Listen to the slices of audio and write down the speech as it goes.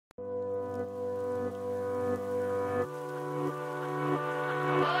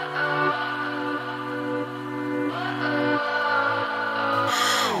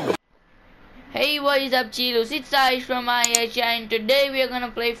is up, Chiluss? It's Ayish from AYIASHAA, and today we are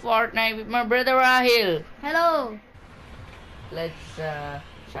gonna play Fortnite with my brother Aahil. Hello. Let's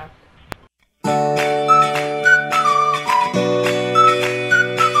shop.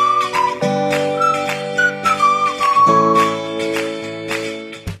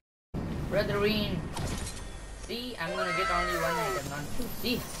 Brotherine, see, I'm gonna get only one item, not two.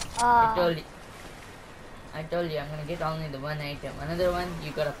 See, I told you, I'm gonna get only the one item. Another one,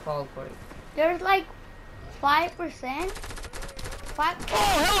 you gotta fall for it. There's like 5%. 5.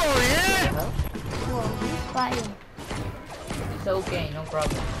 Oh, hello, yeah. Whoa, he's fighting. It's okay, no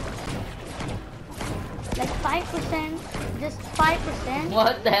problem. Like 5%. Just 5%.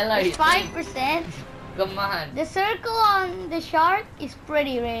 What the hell are you saying? 5%. Come on. The circle on the shark is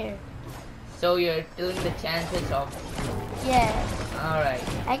pretty rare. So you're telling the chances of? Yeah. Alright.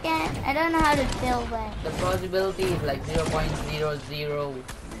 I don't know how to tell that. The possibility is like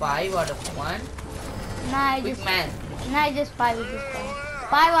 0.005 out of 1. Nah, Quick math. Just 5 is just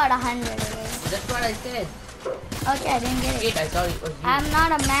 5 out of 100. Okay? That's what I said. Okay, I didn't get it. I thought it was you. I'm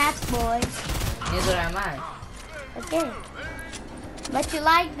not a math boy. Neither am I. Okay. But you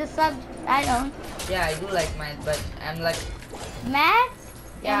like the subject. I don't. Yeah, I do like math, but I'm like... Math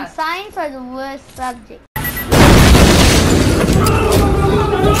Yeah. and science are the worst subjects.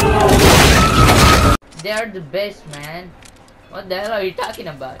 They are the best, man. What the hell are you talking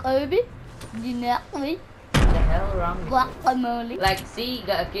about? Kobe, Ginelli, What the hell wrong with you? guacamole. Like, see,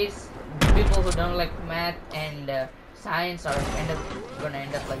 kids, people who don't like math and science are gonna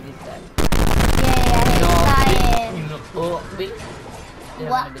end up like this guy. Yeah, science. Oh, wait. They're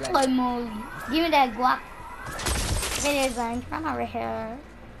gonna be like, Guacamole. Give me that guac. Okay, there's one from over here.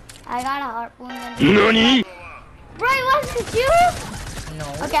 I got a harpoon. NANI? Bro, it wasn't you? no.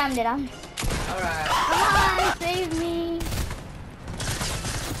 Okay, I'm dead. Alright. Come on, save me.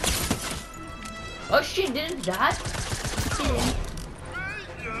 Oh shit, didn't that? She didn't.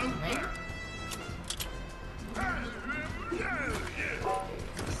 Man.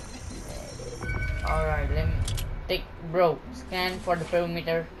 Alright, let me take, bro, scan for the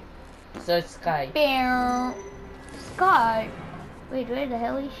perimeter, search sky. Bear. Scar. Wait, where the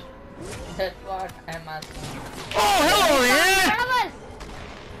hell is she? That's what I'm asking. Oh, hello, yeah. In front of us.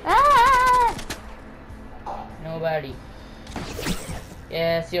 Ah! Nobody.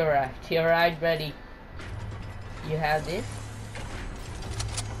 Yes, you're right, buddy. You have this?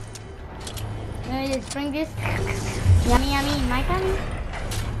 Let me just bring this. Yummy, yummy. My tummy.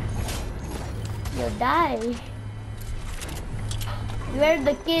 You'll die. Where are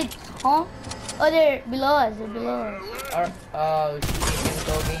the kids, huh? Oh, they're below us. They're below us. Or, oh shit,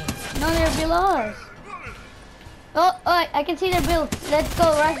 go game. No, they're below us. Oh, I can see their build. Let's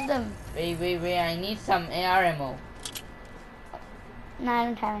go rush them. Wait, I need some AR ammo. No, I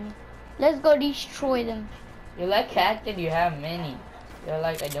don't have any. Let's go destroy them. You like Cactus, you have many. You're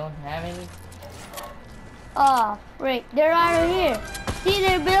like, I don't have any. Oh, frick. They're out of here. See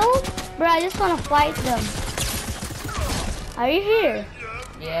their build? Bro, I just want to fight them. Are you here?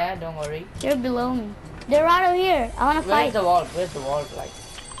 Yeah, don't worry. They're below me. They're out of here. I want to fight. Where's the wall like?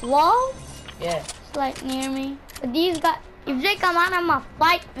 Wall? Yeah. It's like near me. But these guys, if they come out, I'm gonna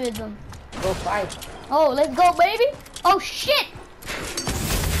fight with them. Go fight. Oh, let's go, baby. Oh, shit.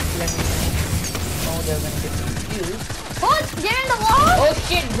 Let me. Oh, they're gonna get confused. Oh, they're in the wall? Oh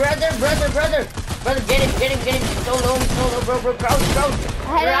shit, brother. Brother, get him. He's so low, bro. Crouch. I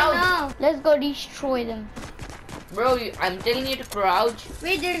don't know. Let's go destroy them. Bro, I'm telling you to crouch.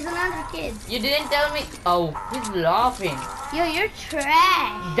 Wait, there's another kid. You didn't tell me. Oh, he's laughing. Yo, you're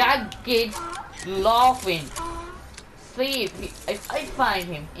trash. That kid's laughing. See, if I find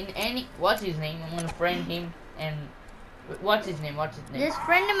him in any, what's his name? I'm gonna friend him and what's his name? Just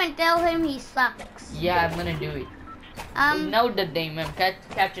friend him and tell him he sucks. Yeah, I'm gonna do it. Note the name.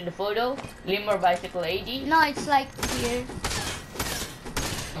 Capture the photo. Limber Bicycle 80. No, it's like here.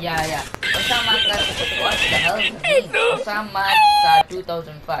 Yeah. Osama, what the hell is his name? Osama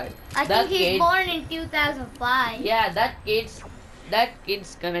 2005. I think he's born in 2005. Yeah, that kid's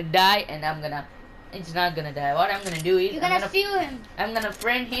gonna die, and it's not gonna die. What I'm gonna do is You're gonna sue him I'm gonna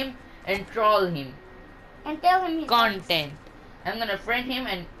friend him and troll him. and tell him he Content. I'm gonna friend him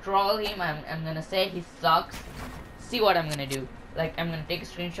and troll him. I'm gonna say he sucks. See what I'm gonna do. Like, I'm gonna take a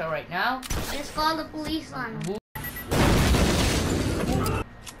screenshot right now. sucks. Just call the police on him.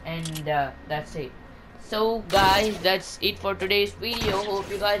 And that's it. So guys, that's it for today's video. Hope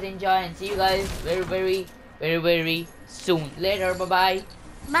you guys enjoy, and see you guys very soon. Later, bye bye.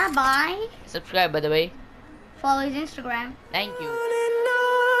 Bye bye. Subscribe, by the way. Follow his Instagram. Thank you.